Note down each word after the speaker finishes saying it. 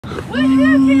What are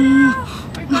you doing?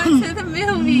 We're going to the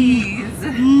movies.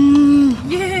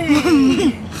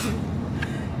 Yay!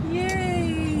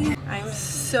 Yay! I'm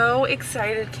so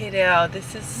excited, Kaidale.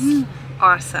 This is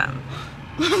awesome.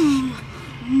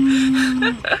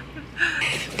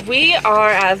 We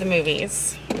are at the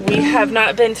movies. We have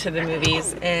not been to the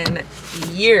movies in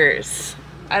years.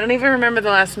 I don't even remember the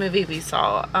last movie we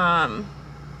saw.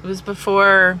 It was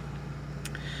before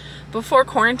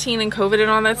quarantine and COVID and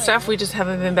all that stuff. We just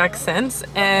haven't been back since.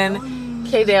 And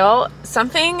Kaidale,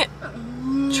 something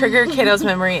triggered Kaidale's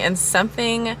memory and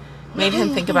something made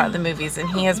him think about the movies. And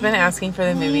he has been asking for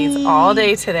the movies all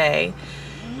day today.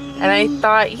 And I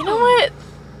thought, you know what?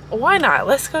 Why not?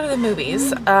 Let's go to the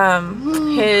movies.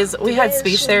 We had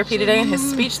speech therapy today, and his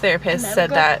speech therapist said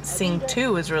that Sing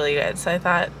 2 was really good. So I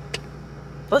thought,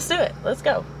 let's do it. Let's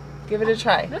go. Give it a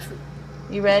try.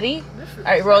 You ready? All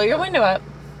right, roll your window up.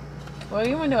 Roll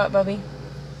your window up, Bubby.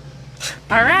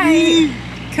 All right.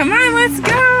 Come on, let's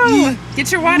go.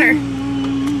 Get your water.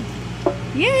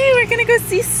 Yay, we're going to go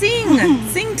see Sing.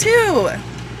 Sing 2.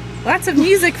 Lots of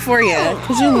music for you,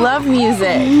 because you love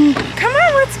music. Come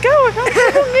on, let's go. We're going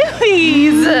to the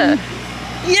movies.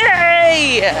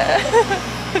 Yay!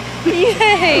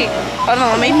 Yay! Hold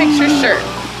on, let me fix your shirt.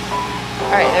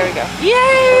 All right, there we go.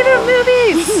 Yay, the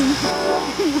movies!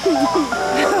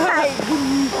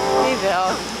 Hey, Bill.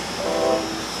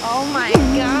 Oh my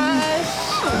gosh.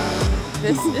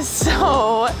 This is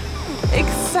so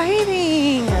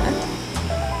exciting.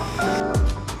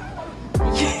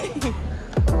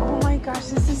 Oh my gosh,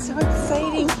 this is so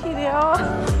exciting, Kaidale.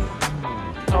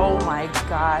 Oh my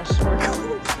gosh.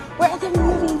 We're at the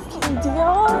movies,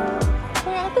 Kaidale.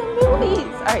 We're at the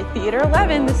movies. All right, theater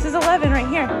 11. This is 11 right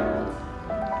here.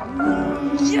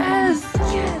 Yes,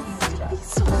 yes. It's gonna be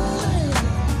so fun.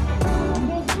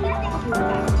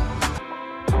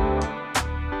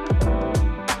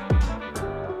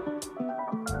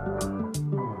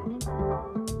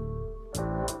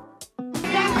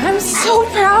 I'm so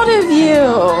proud of you.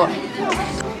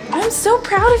 I'm so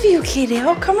proud of you,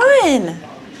 Kaidale. Come on.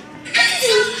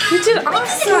 You did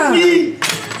awesome.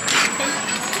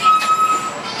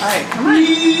 All right, come on.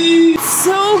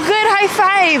 So good. High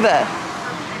five.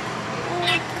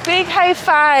 Big high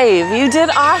five. You did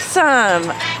awesome.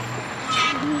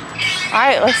 All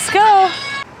right, let's go.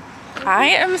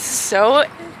 I am so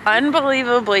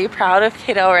unbelievably proud of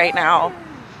Kaidale right now.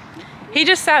 He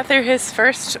just sat through his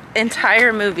first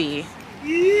entire movie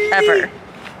ever.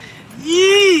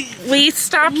 We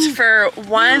stopped for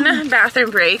one bathroom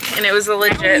break, and it was a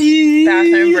legit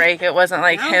bathroom break. It wasn't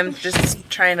like him just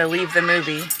trying to leave the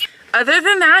movie. Other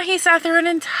than that, he sat through an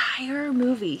entire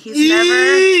movie. He's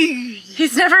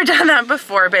never done that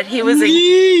before, but he was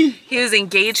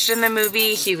engaged in the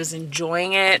movie. He was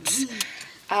enjoying it.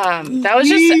 That was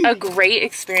just a great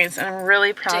experience, and I'm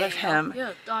really proud of him.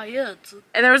 And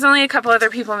there was only a couple other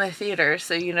people in the theater,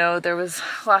 so you know, there was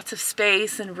lots of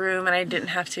space and room, and I didn't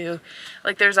have to,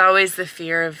 like, there's always the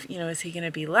fear of, you know, is he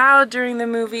gonna be loud during the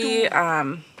movie,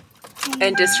 and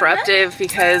disruptive,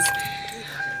 because,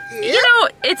 you know,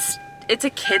 it's a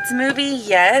kids movie,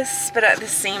 yes, but at the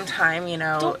same time, you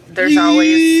know, there's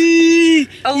always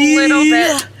a little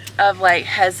bit of like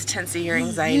hesitancy or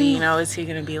anxiety, you know, is he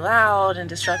gonna be loud and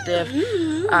disruptive?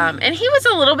 And he was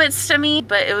a little bit stimmy,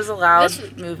 but it was a loud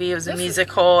movie, it was a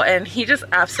musical, and he just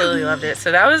absolutely loved it.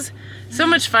 So that was so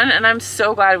much fun, and I'm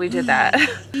so glad we did that.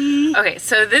 Okay,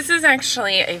 so this is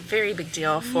actually a very big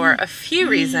deal for a few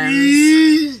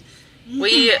reasons.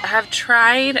 We have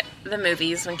tried the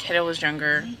movies when Kaidale was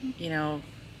younger, you know,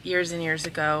 years and years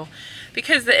ago,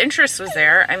 because the interest was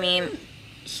there. I mean,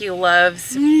 he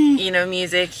loves, you know,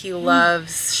 music, he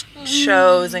loves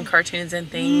shows and cartoons and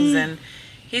things, and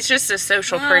he's just a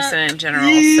social person in general.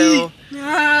 So the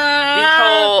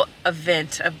whole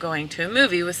event of going to a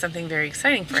movie was something very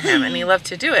exciting for him, and he loved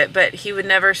to do it, but he would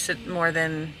never sit more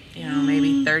than, you know,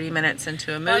 maybe 30 minutes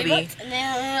into a movie,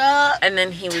 and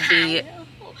then he would be,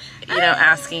 you know,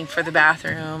 asking for the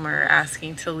bathroom or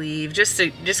asking to leave just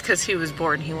because he was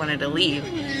bored and he wanted to leave.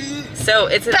 So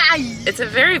it's a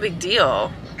very big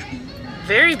deal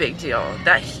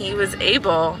that he was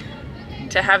able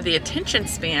to have the attention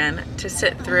span to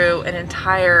sit through an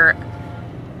entire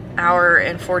hour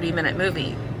and 40-minute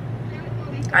movie.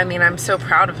 I mean, I'm so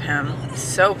proud of him,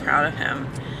 so proud of him.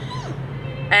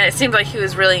 And it seemed like he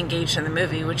was really engaged in the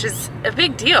movie, which is a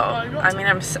big deal. I mean,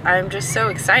 I'm just so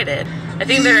excited. I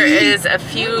think there is a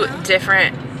few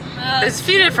different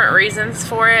reasons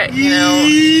for it, you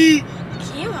know.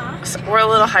 We're a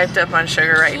little hyped up on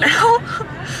sugar right now.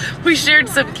 We shared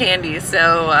some candy,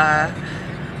 so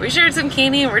we shared some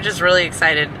candy and we're just really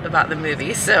excited about the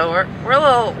movie. So we're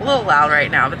a little loud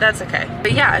right now, but that's okay.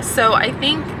 But yeah, so I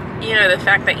think, you know, the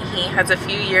fact that he has a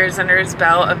few years under his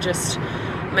belt of just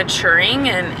maturing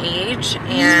in age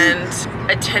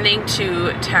and attending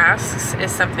to tasks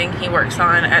is something he works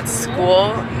on at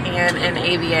school and in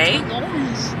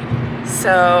ABA.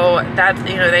 So that,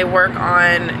 you know, they work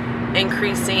on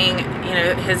increasing, you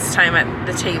know, his time at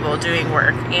the table doing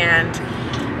work, and,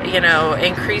 you know,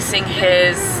 increasing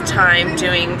his time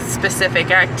doing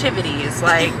specific activities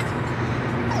like,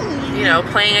 you know,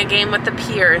 playing a game with the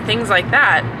peer, things like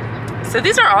that. So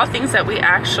these are all things that we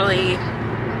actually,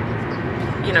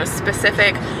 you know,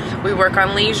 specific. We work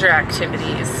on leisure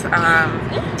activities.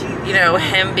 You know,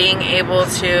 him being able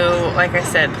to, like I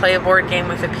said, play a board game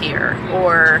with a peer,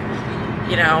 or,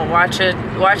 you know, watch a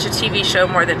TV show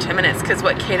more than 10 minutes. Because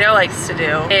what Kaidale likes to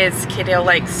do is Kaidale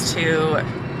likes to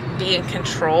be in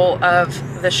control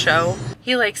of the show.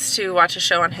 He likes to watch a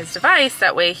show on his device.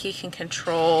 That way he can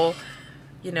control,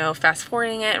 you know, fast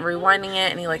forwarding it and rewinding it.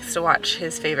 And he likes to watch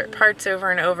his favorite parts over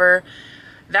and over.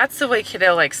 That's the way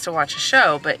Kaidale likes to watch a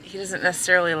show, but he doesn't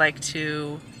necessarily like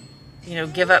to, you know,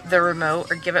 give up the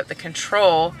remote or give up the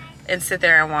control and sit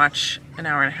there and watch an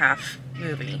hour-and-a-half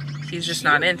movie. He's just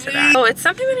not into that. So it's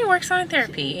something that he works on in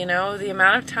therapy, you know, the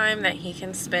amount of time that he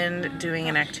can spend doing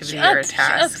an activity or a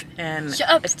task. And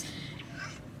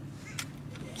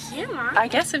I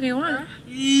guess if you want.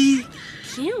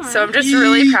 So I'm just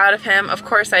really proud of him. Of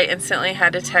course, I instantly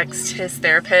had to text his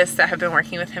therapists that have been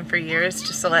working with him for years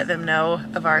just to let them know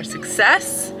of our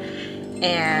success.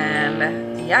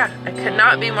 And yeah, I could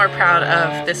not be more proud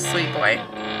of this sweet boy.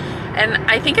 And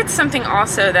I think it's something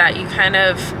also that you kind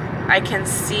of, I can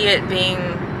see it being,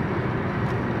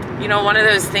 you know, one of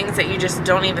those things that you just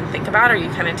don't even think about or you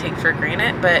kind of take for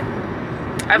granted. But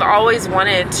I've always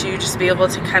wanted to just be able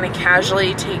to kind of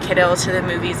casually take Kaidale to the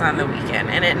movies on the weekend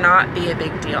and it not be a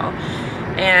big deal,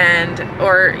 and,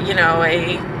 or, you know,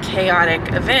 a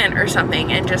chaotic event or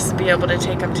something, and just be able to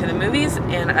take him to the movies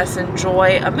and us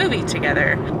enjoy a movie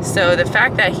together. So the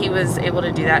fact that he was able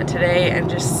to do that today, and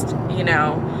just, you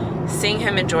know, seeing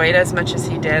him enjoy it as much as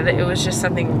he did, it was just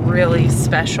something really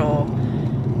special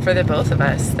for the both of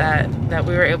us that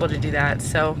we were able to do that.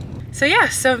 So yeah,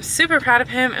 so I'm super proud of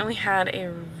him, and we had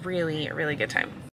a really, really good time.